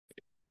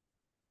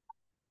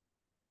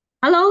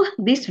Hello,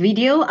 this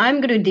video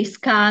I'm going to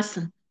discuss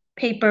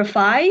paper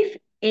 5,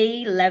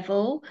 A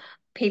level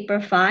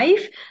paper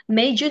 5,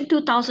 May June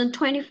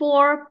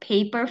 2024,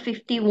 paper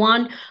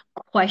 51,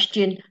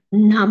 question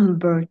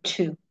number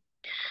 2.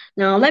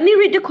 Now, let me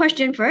read the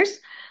question first.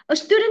 A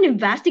student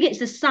investigates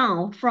the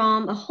sound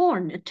from a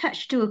horn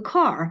attached to a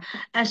car,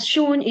 as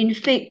shown in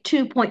Fig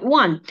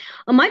 2.1.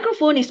 A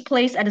microphone is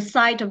placed at the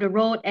side of the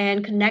road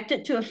and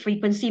connected to a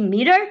frequency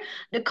meter.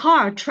 The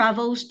car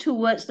travels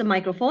towards the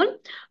microphone.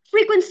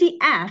 Frequency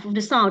F of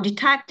the sound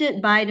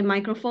detected by the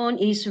microphone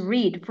is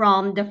read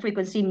from the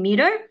frequency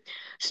meter.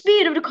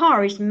 Speed of the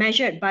car is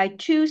measured by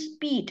two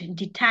speed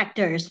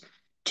detectors.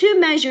 Two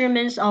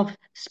measurements of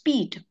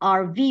speed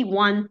are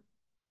V1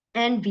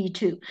 and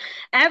V2.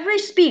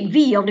 Average speed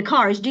V of the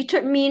car is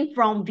determined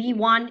from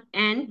V1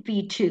 and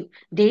V2.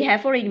 They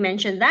have already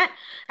mentioned that.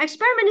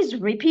 Experiment is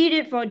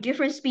repeated for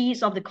different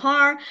speeds of the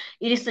car.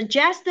 It is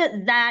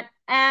suggested that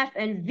F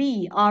and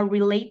V are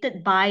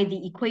related by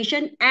the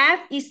equation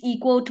F is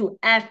equal to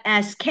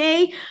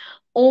Fsk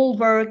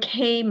over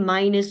K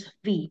minus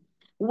V,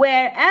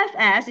 where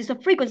Fs is the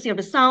frequency of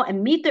the sound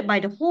emitted by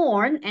the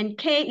horn and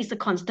K is a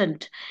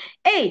constant.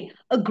 A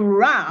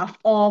graph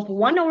of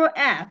 1 over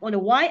F on the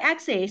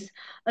y-axis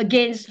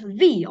against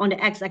V on the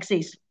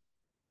x-axis.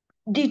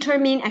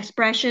 Determine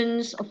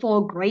expressions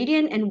for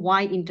gradient and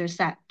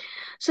y-intercept.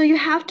 So you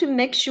have to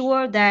make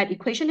sure that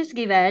equation is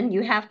given.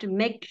 You have to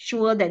make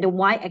sure that the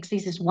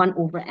y-axis is 1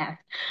 over F.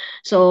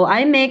 So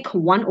I make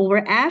 1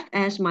 over F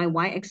as my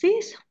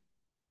y-axis.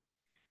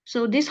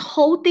 So this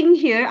whole thing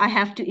here, I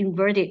have to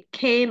invert it.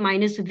 K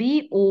minus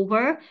V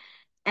over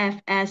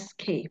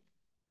Fsk.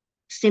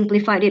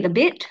 Simplified it a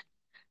bit.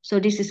 So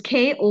this is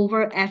K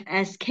over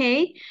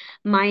Fsk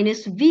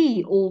minus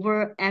V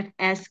over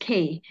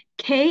Fsk.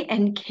 K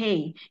and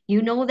K.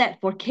 You know that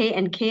for K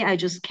and K, I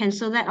just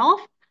cancel that off.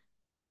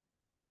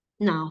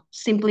 Now,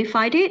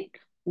 simplified it.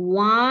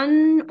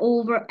 1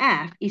 over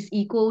F is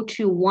equal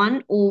to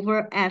 1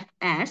 over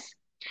Fs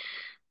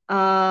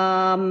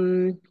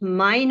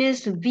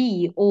minus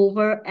V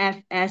over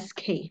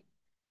Fsk.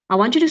 I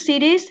want you to see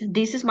this.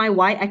 This is my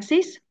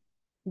y-axis.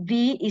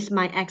 V is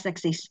my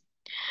x-axis.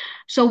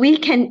 So we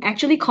can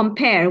actually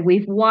compare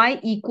with y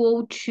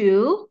equal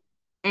to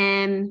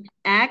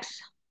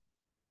mx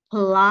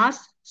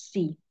plus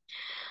c.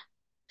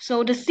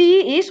 So the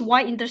c is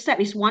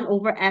y-intercept is 1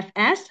 over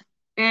fs,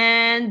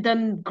 and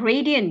the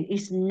gradient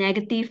is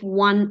negative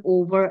 1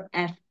 over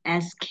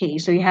fsk.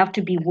 So you have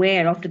to be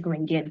aware of the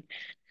gradient.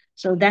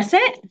 So that's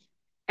it.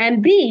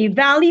 And B,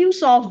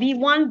 values of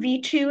V1,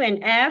 V2,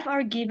 and F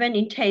are given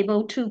in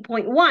table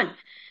 2.1.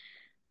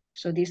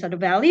 So these are the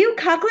value.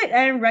 Calculate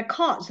and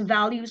records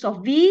values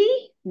of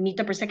V,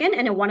 meter per second,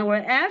 and 1 over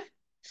F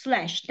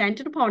slash 10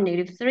 to the power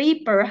negative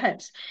 3 per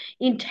hertz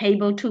in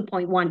table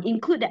 2.1.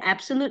 Include the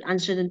absolute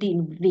uncertainty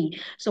in V.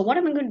 So what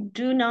I'm going to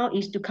do now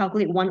is to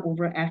calculate 1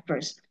 over F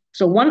first.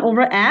 So 1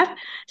 over F,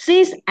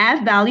 since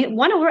F value,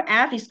 1 over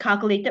F is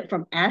calculated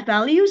from F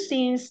values,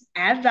 since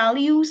F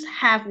values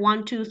have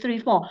 1, 2, 3,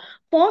 4,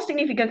 4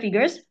 significant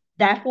figures.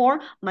 Therefore,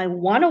 my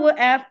 1 over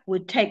F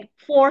would take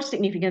 4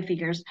 significant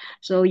figures.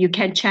 So you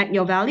can check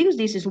your values.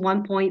 This is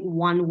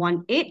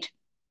 1.118.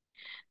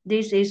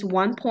 This is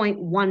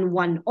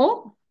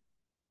 1.110.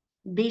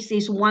 This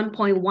is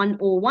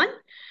 1.101.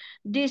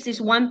 This is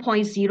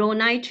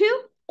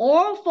 1.092.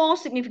 All 4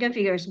 significant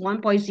figures,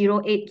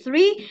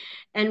 1.083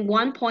 and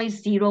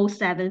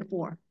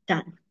 1.074.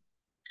 Done.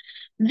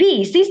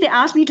 V, since they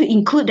asked me to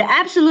include the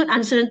absolute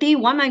uncertainty,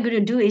 what I'm going to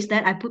do is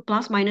that I put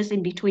plus minus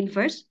in between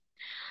first.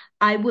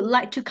 I would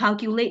like to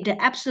calculate the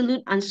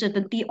absolute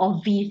uncertainty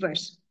of V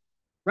first,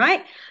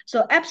 right?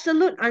 So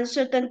absolute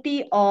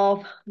uncertainty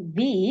of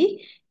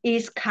V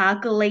is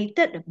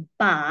calculated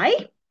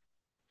by,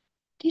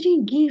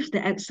 didn't give the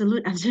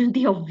absolute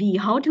uncertainty of V.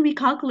 How do we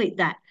calculate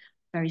that?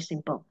 Very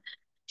simple.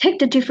 Take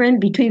the difference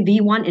between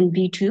V1 and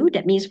V2.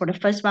 That means for the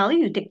first value,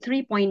 you take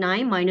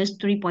 3.9 minus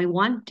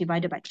 3.1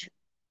 divided by 2.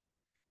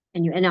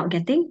 And you end up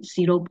getting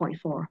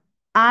 0.4.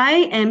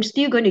 I am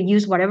still going to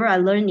use whatever I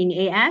learned in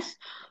AS,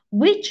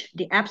 which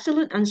the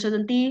absolute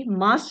uncertainty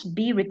must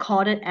be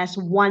recorded as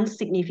one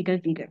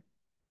significant figure.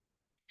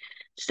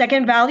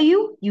 Second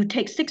value, you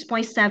take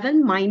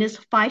 6.7 minus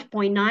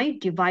 5.9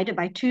 divided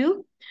by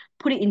 2.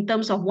 Put it in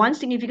terms of one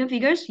significant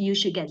figures, you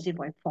should get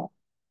 0.4.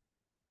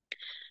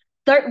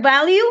 Third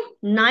value,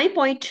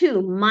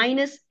 9.2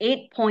 minus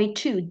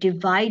 8.2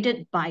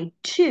 divided by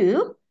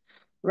 2,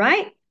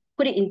 right?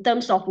 Put it in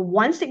terms of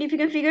one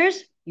significant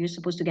figures, you're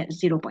supposed to get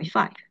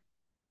 0.5.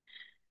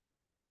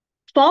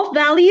 Fourth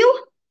value,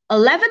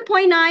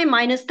 11.9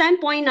 minus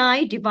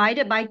 10.9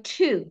 divided by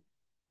 2.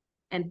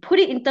 And put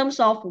it in terms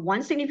of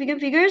one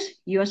significant figures,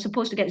 you are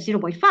supposed to get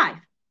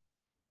 0.5.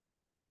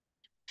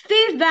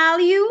 Fifth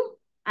value,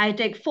 I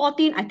take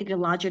 14, I take a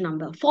larger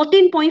number.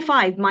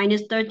 14.5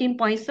 minus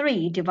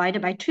 13.3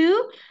 divided by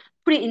 2.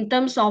 Put it in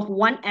terms of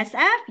 1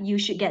 SF, you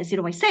should get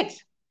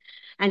 0.6.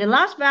 And the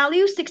last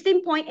value,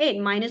 16.8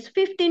 minus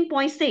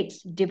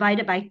 15.6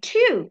 divided by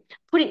 2.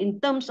 Put it in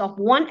terms of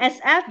 1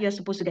 SF, you're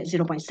supposed to get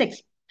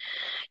 0.6.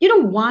 You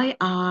know why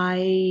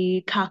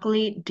I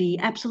calculate the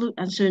absolute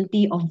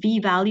uncertainty of V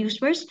values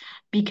first?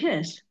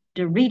 Because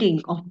the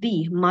reading of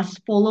V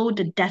must follow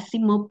the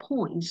decimal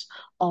points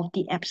of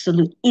the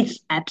absolute, its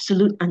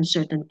absolute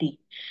uncertainty.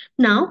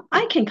 Now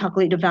I can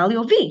calculate the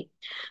value of V.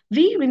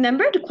 V,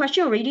 remember the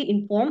question already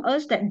informed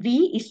us that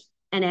V is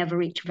an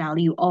average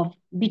value of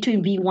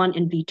between V1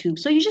 and V2.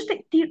 So you just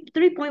take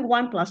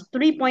 3.1 plus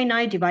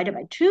 3.9 divided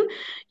by 2,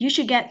 you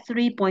should get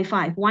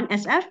 3.5, 1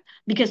 SF,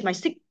 because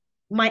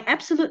my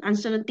absolute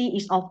uncertainty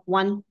is of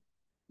 1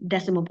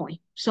 decimal point.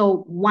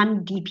 So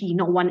 1 dp,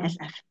 not 1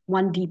 SF,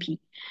 1 dp.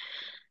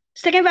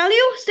 Second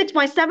value,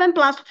 6.7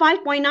 plus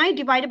 5.9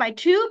 divided by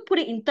 2. Put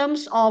it in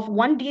terms of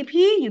 1 dp,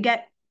 you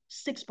get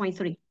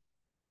 6.3.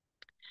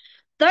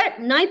 Third,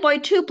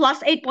 9.2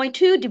 plus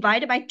 8.2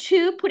 divided by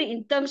 2. Put it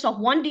in terms of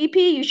 1 dp,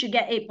 you should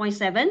get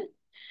 8.7.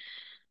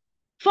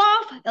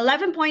 Fourth,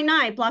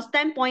 11.9 plus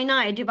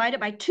 10.9 divided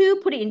by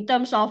 2. Put it in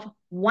terms of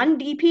 1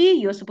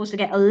 dp, you're supposed to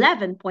get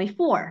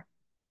 11.4.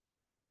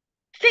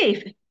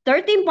 Fifth,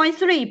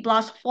 13.3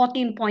 plus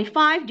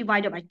 14.5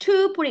 divided by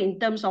 2. Put it in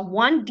terms of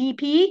 1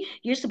 dp,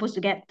 you're supposed to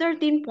get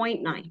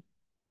 13.9.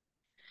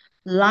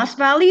 Last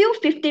value,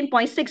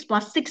 15.6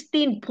 plus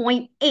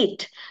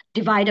 16.8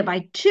 divided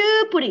by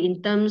 2. Put it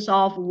in terms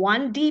of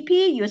 1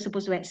 dp, you're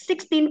supposed to get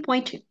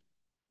 16.2.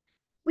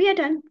 We are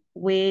done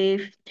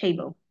with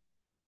table.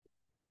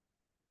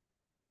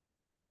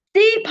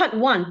 See part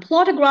 1.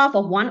 Plot a graph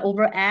of 1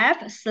 over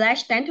f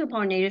slash 10 to the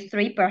power negative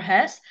 3 per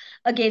hertz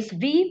against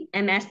v,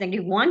 ms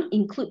negative 1.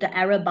 Include the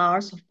error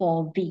bars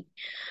for v.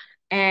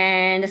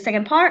 And the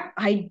second part,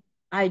 I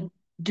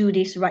do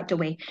this right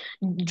away.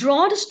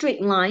 Draw the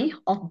straight line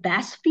of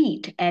best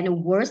fit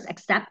and worst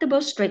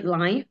acceptable straight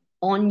line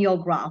on your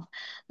graph.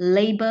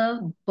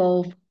 Label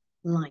both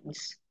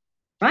lines,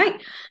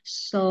 right?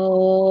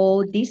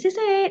 So this is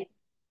it.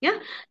 Yeah,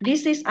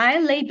 this is, I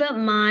label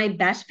my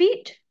best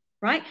fit,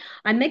 right?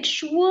 I make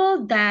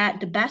sure that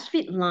the best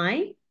fit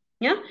line,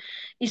 yeah,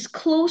 is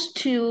close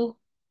to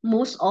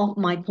most of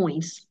my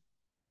points.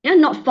 Yeah,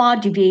 not far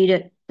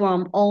deviated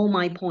from all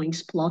my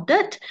points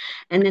plotted.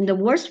 And then the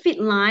worst fit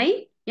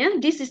line, yeah,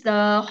 this is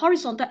the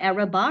horizontal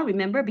error bar,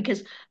 remember,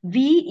 because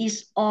V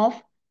is of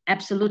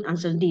absolute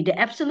uncertainty. The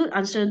absolute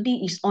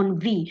uncertainty is on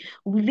V.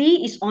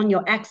 V is on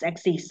your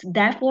x-axis.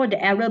 Therefore,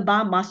 the error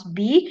bar must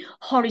be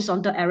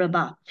horizontal error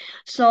bar.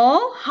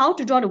 So how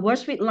to draw the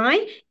worst fit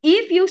line?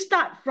 If you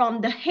start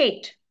from the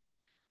head,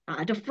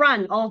 the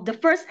front of the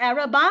first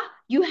error bar,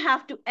 you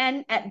have to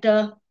end at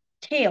the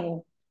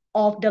tail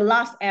of the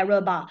last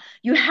error bar.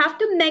 You have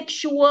to make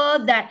sure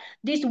that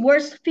this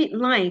worst fit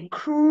line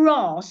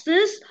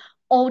crosses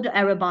all the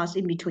error bars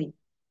in between.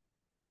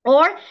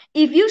 Or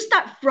if you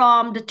start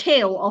from the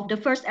tail of the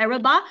first error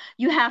bar,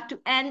 you have to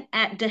end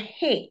at the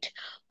head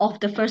of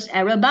the first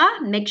error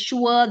bar. Make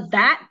sure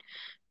that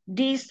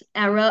this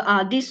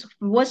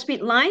worst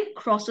fit line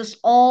crosses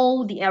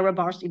all the error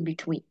bars in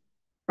between,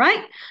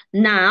 right?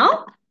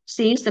 Now,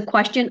 since the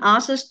question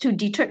asks us to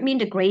determine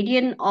the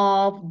gradient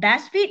of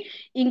best fit,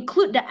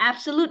 include the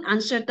absolute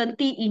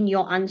uncertainty in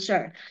your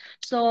answer.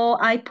 So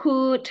I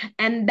put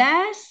M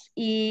best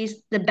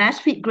is the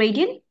best fit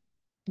gradient,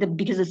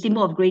 because the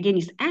symbol of gradient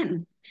is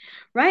M,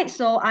 right?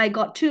 So I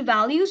got two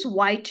values,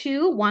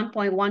 y2,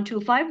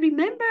 1.125.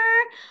 Remember,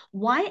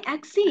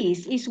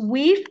 y-axis is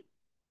with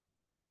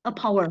a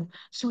power.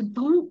 So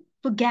don't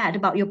forget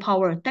about your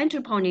power. 10 to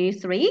the power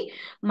negative 3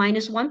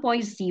 minus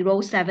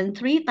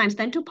 1.073 times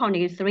 10 to the power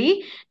negative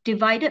 3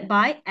 divided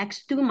by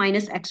x2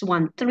 minus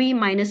x1. 3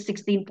 minus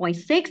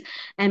 16.6.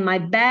 And my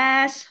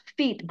best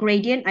fit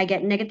gradient, I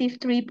get negative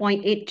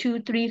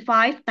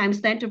 3.8235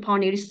 times 10 to the power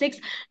negative 6.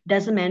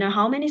 Doesn't matter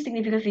how many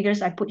significant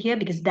figures I put here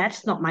because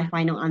that's not my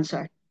final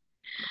answer.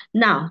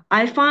 Now,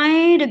 I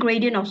find the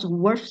gradient of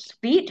worst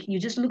fit. You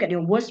just look at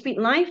your worst fit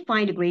line,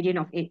 find the gradient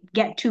of it,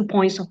 get 2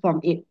 points from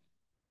it.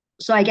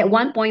 So I get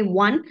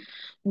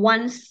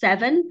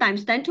 1.117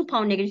 times 10 to the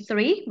power negative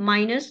 3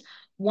 minus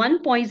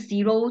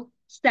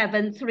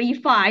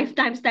 1.0735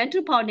 times 10 to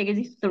the power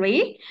negative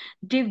 3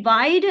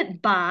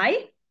 divided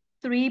by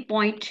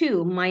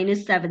 3.2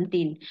 minus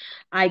 17.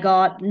 I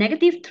got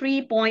negative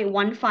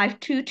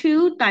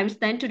 3.1522 times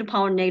 10 to the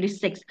power negative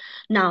 6.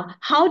 Now,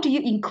 how do you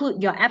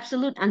include your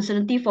absolute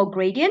uncertainty for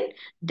gradient?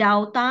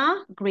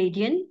 Delta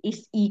gradient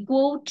is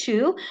equal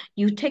to,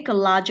 you take a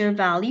larger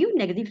value,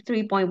 negative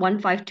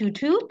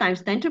 3.1522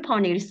 times 10 to the power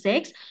negative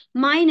 6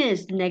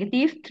 minus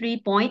negative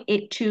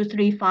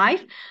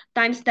 3.8235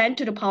 times 10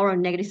 to the power of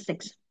negative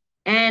 6.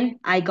 And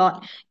I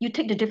got, you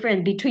take the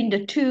difference between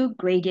the two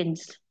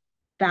gradients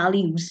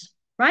values,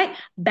 right?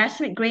 Best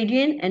fit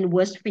gradient and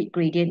worst fit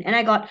gradient. And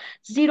I got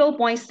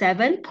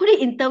 0.7. Put it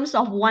in terms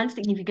of one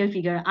significant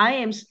figure. I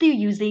am still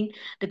using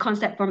the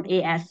concept from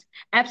AS.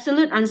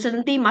 Absolute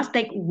uncertainty must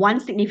take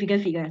one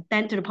significant figure,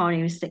 10 to the power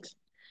negative 6.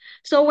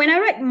 So when I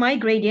write my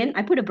gradient,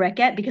 I put a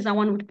bracket because I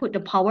want to put the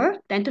power,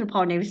 10 to the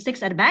power negative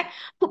 6 at the back.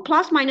 Put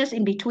plus minus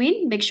in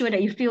between. Make sure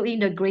that you fill in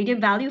the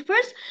gradient value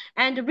first.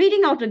 And the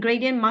reading of the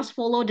gradient must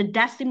follow the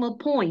decimal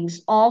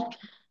points of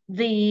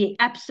the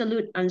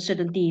absolute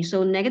uncertainty.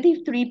 So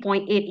negative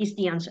 3.8 is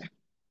the answer.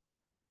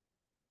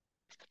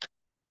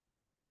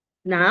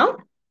 Now,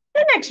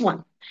 the next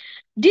one.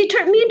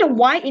 Determine the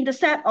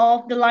y-intercept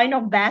of the line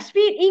of best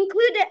speed.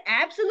 Include the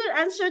absolute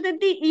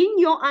uncertainty in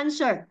your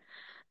answer.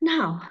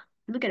 Now,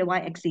 look at the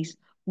y-axis.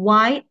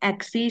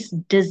 Y-axis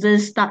doesn't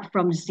start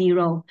from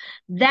zero.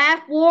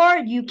 Therefore,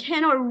 you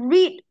cannot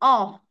read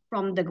off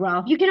from the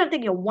graph. You cannot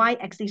take your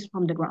y-axis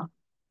from the graph,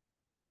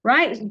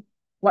 right?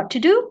 What to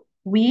do?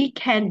 We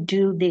can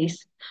do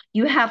this.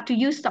 You have to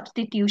use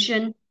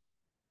substitution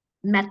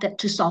method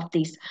to solve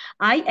this.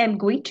 I am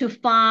going to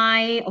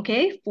find,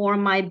 okay, for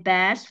my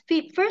best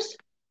fit first.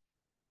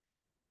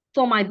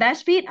 For my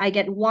best fit, I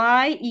get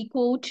y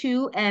equal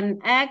to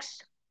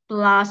mx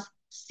plus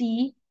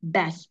c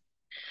best,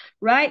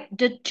 right?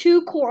 The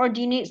two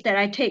coordinates that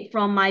I take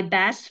from my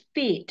best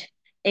fit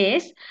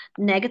is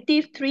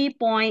negative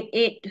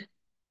 3.8.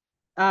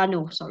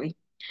 No, sorry.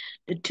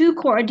 The two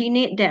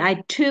coordinate that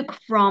I took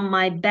from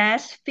my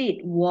best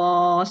fit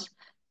was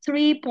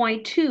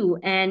 3.2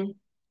 and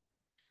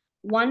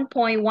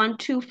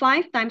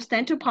 1.125 times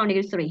 10 to the power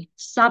negative 3.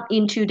 Sub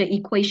into the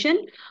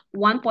equation.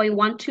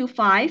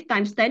 1.125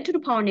 times 10 to the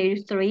power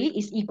negative 3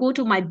 is equal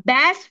to my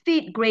best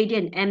fit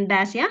gradient, M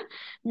best, yeah?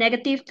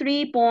 Negative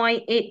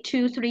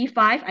 3.8235.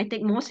 I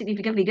take more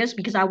significant figures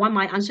because I want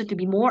my answer to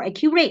be more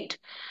accurate.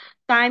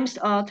 Times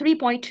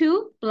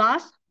 3.2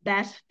 plus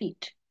best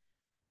fit.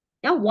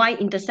 Yeah,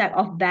 y-intercept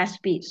of best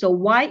fit. So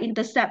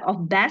y-intercept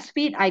of best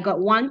fit, I got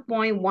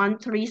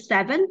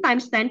 1.137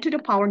 times 10 to the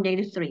power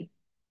negative 3.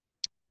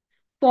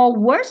 For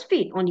worst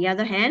fit, on the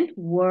other hand,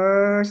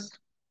 worst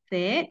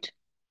fit,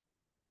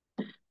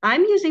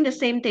 I'm using the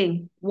same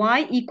thing.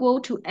 Y equal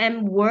to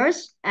m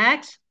worst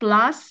x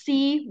plus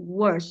c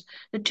worst.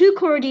 The two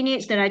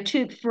coordinates that I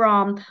took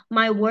from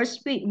my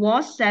worst fit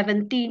was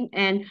 17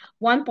 and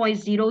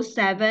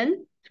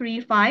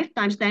 1.0735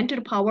 times 10 to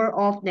the power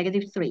of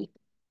negative 3.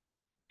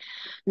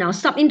 Now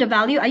sub in the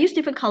value. I use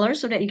different colors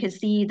so that you can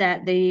see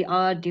that they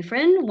are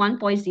different.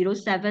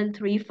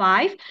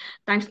 1.0735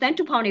 times 10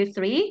 to the power negative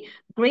 3.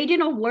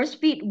 Gradient of worst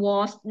fit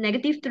was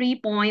negative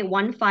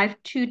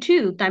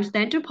 3.1522 times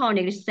 10 to the power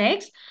negative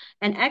 6.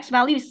 And x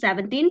value is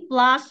 17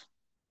 plus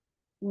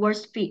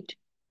worst fit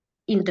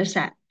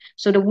intercept.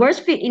 So the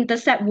worst fit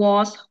intercept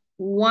was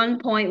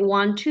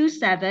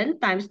 1.127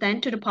 times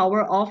 10 to the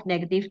power of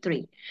negative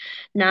 3.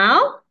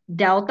 Now,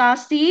 delta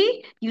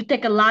C, you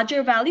take a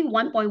larger value,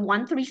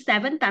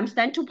 1.137 times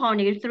 10 to the power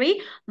negative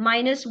 3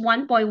 minus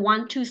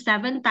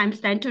 1.127 times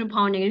 10 to the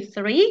power negative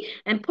 3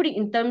 and put it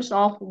in terms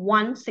of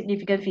one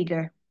significant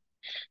figure.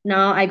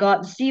 Now, I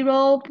got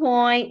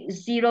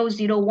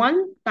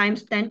 0.001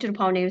 times 10 to the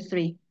power negative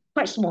 3,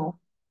 quite small.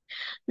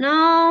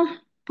 Now,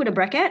 put a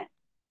bracket.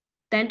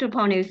 10 to the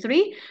power negative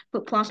 3,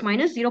 put plus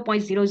minus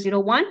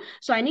 0.001.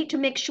 So I need to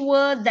make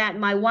sure that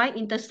my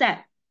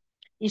y-intercept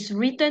is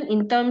written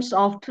in terms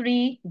of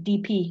 3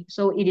 dp.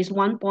 So it is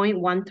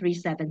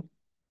 1.137.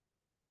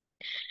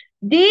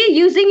 D,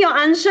 using your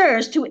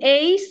answers to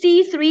A,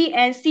 C3,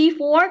 and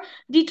C4,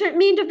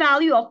 determine the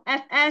value of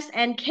Fs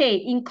and K.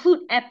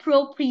 Include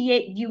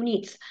appropriate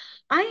units.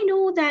 I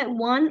know that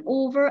 1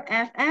 over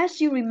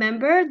Fs, you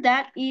remember,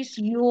 that is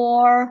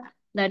your,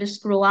 let us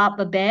scroll up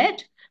a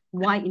bit,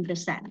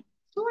 y-intercept.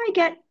 So I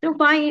get the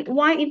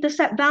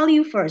y-intercept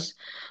value first,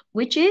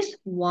 which is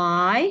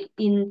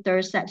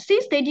y-intercept.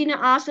 Since they didn't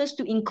ask us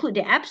to include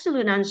the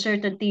absolute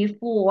uncertainty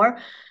for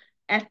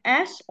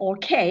Fs or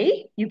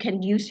K, you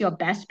can use your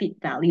best fit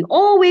value.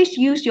 Always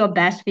use your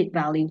best fit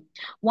value.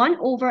 1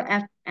 over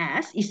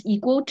Fs is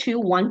equal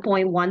to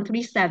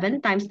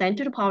 1.137 times 10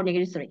 to the power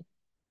negative 3.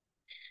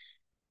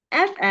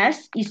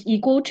 Fs is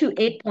equal to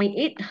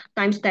 8.8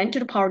 times 10 to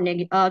the power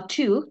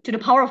 2 to the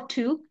power of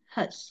 2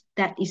 hertz.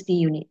 That is the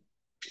unit.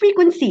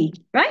 Frequency,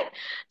 right?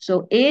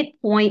 So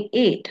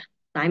 8.8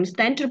 times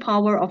 10 to the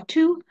power of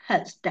 2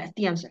 hertz. That's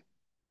the answer.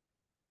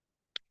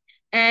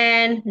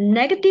 And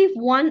negative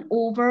 1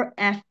 over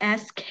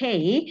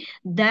Fsk,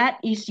 that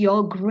is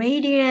your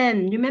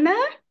gradient. Remember?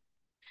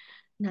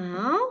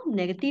 Now,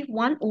 negative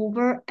 1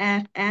 over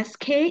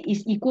Fsk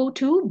is equal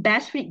to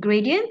best fit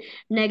gradient,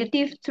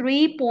 negative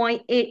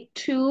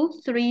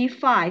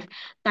 3.8235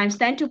 times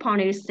 10 to the power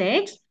negative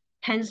 6.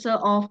 Cancel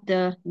off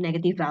the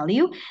negative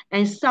value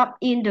and sub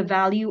in the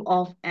value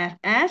of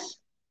Fs,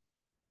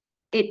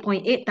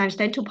 8.8 times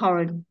 10 to the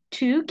power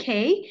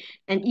 2k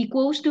and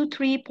equals to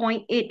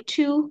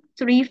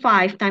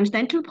 3.8235 times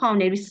 10 to the power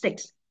negative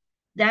 6.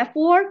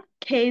 Therefore,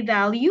 k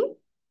value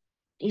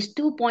is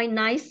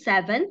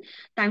 2.97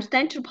 times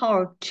 10 to the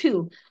power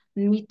 2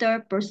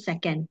 meter per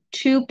second.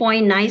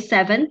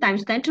 2.97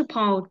 times 10 to the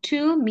power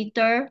 2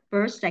 meter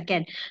per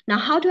second. Now,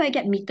 how do I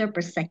get meter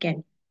per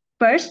second?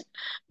 First,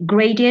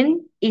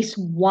 gradient is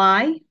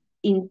in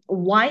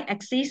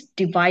y-axis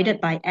divided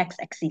by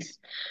x-axis.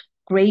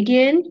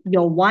 Gradient,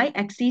 your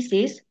y-axis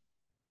is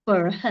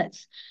per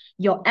hertz.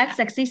 Your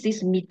x-axis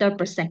is meter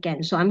per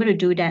second. So I'm going to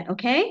do that,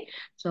 okay?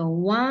 So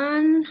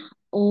 1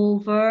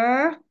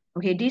 over,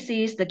 okay, this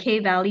is the k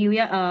value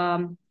here.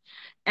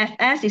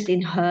 Fs is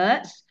in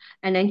hertz.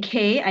 And then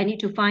k, I need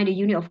to find the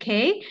unit of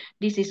k.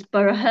 This is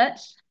per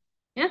hertz.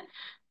 Yeah.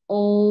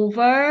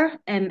 over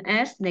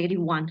ms negative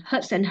 1.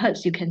 Hertz and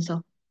hertz you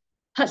cancel.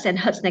 Hertz and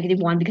hertz negative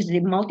 1 because they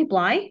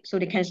multiply, so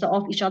they cancel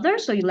off each other,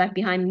 so you're left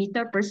behind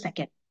meter per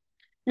second.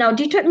 Now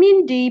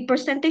determine the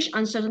percentage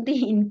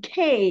uncertainty in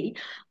K.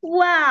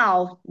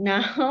 Wow!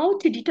 Now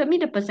to determine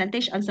the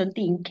percentage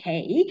uncertainty in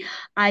K,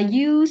 I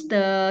use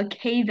the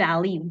K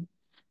value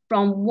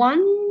from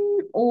 1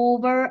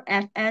 over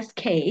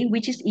Fsk,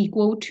 which is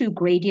equal to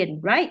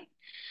gradient, right?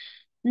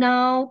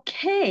 Now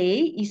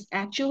K is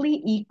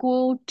actually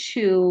equal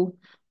to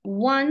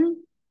 1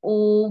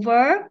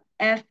 over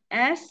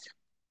Fs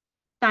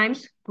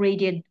times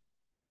gradient.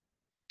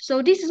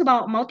 So this is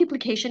about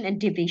multiplication and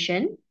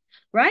division,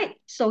 right?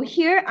 So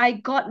here I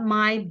got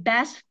my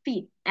best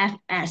fit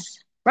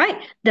Fs,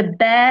 right? The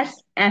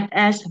best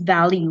Fs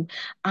value.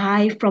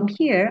 From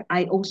here,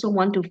 I also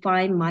want to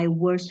find my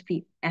worst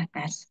fit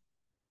Fs.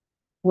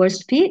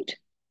 Worst fit,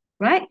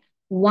 right?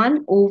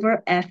 1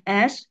 over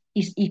Fs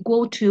is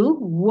equal to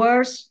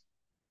worst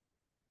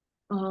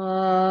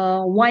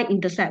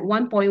y-intercept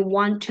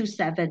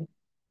 1.127.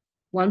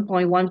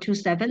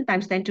 1.127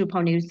 times 10 to the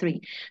power negative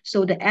 3.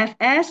 So the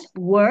Fs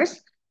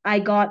worst, I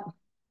got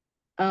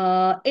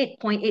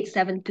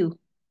 8.872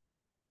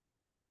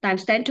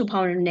 times 10 to the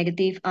power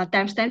negative,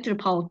 times 10 to the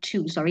power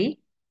 2, sorry.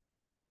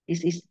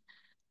 This is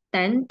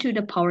 10 to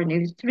the power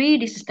negative 3.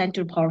 This is 10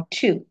 to the power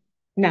 2.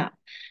 Now,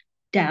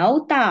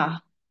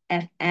 delta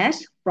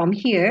Fs, from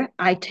here,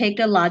 I take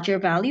the larger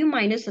value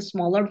minus the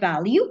smaller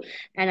value,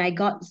 and I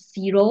got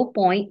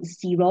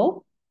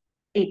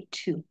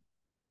 0.082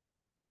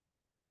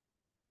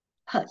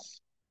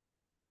 Hertz.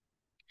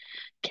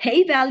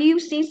 K value,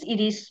 since it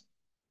is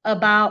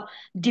about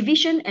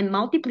division and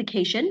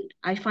multiplication,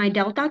 I find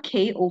delta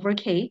K over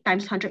K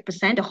times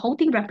 100%. The whole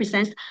thing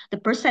represents the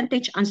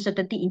percentage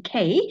uncertainty in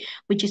K,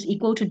 which is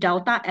equal to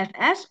delta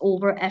Fs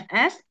over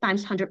Fs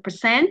times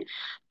 100%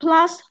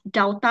 plus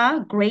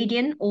delta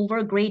gradient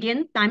over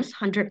gradient times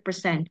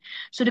 100%.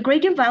 So the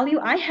gradient value,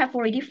 I have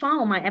already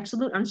found my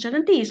absolute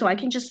uncertainty, so I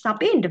can just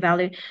sub in the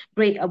value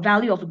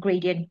of a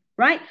gradient.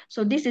 Right?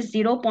 So this is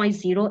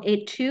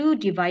 0.082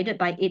 divided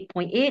by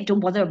 8.8. Don't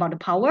bother about the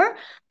power.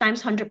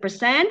 Times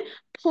 100%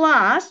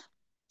 plus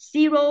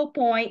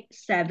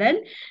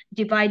 0.7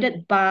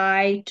 divided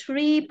by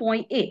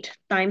 3.8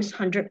 times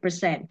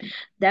 100%.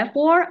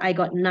 Therefore, I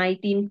got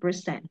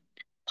 19%.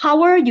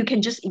 Power, you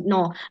can just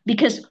ignore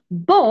because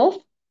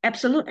both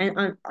absolute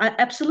and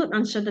absolute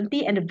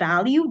uncertainty and the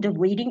value, the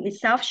reading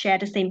itself, share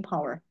the same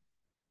power.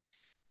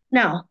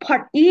 Now,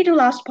 part E, the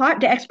last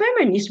part, the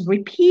experiment is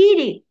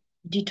repeated.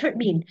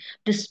 Determine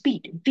the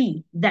speed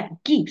V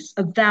that gives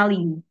a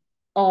value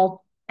of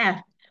F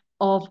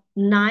of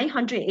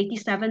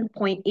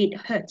 987.8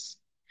 Hertz.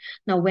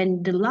 Now,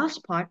 when the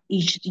last part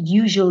is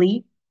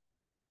usually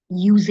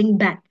using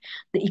back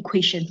the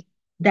equation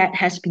that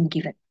has been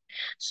given.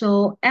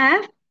 So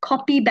F,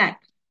 copy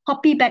back.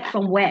 Copy back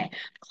from where?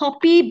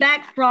 Copy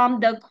back from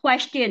the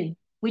question,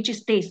 which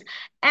is this.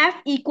 F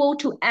equal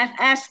to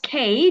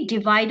Fsk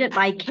divided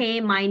by K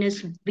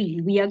minus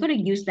V. We are going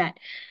to use that.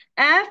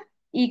 F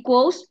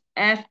equals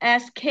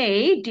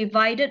Fsk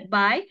divided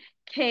by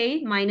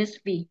K minus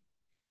V.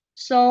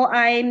 So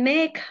I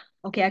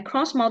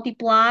cross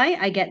multiply,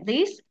 I get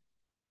this.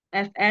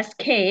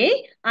 Fsk,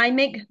 I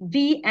make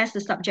V as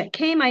the subject.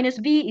 K minus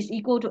V is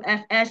equal to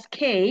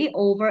Fsk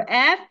over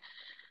F.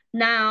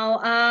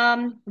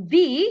 Now,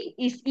 V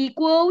is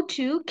equal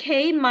to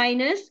K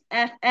minus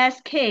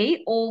Fsk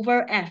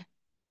over F.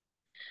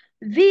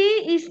 V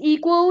is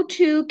equal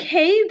to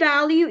K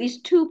value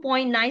is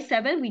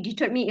 2.97. We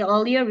determined it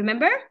earlier,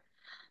 remember?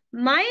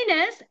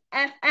 Minus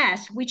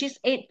Fs, which is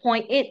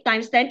 8.8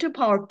 times 10 to the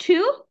power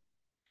 2.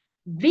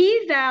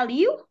 V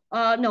value,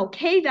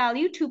 K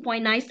value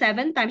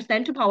 2.97 times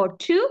 10 to the power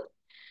 2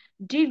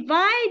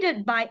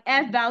 divided by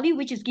F value,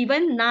 which is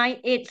given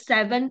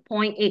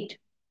 987.8.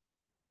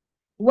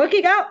 Work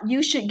it out,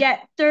 you should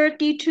get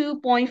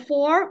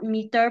 32.4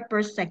 meter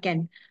per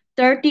second.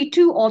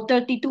 32 or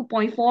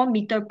 32.4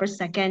 meter per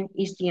second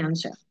is the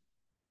answer.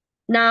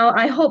 Now,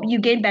 I hope you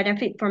gain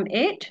benefit from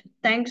it.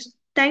 Thanks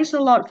a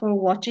lot for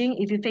watching.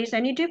 If you face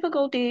any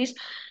difficulties,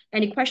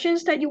 any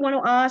questions that you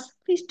want to ask,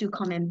 please do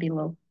comment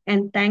below.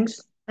 And thanks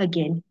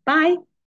again. Bye.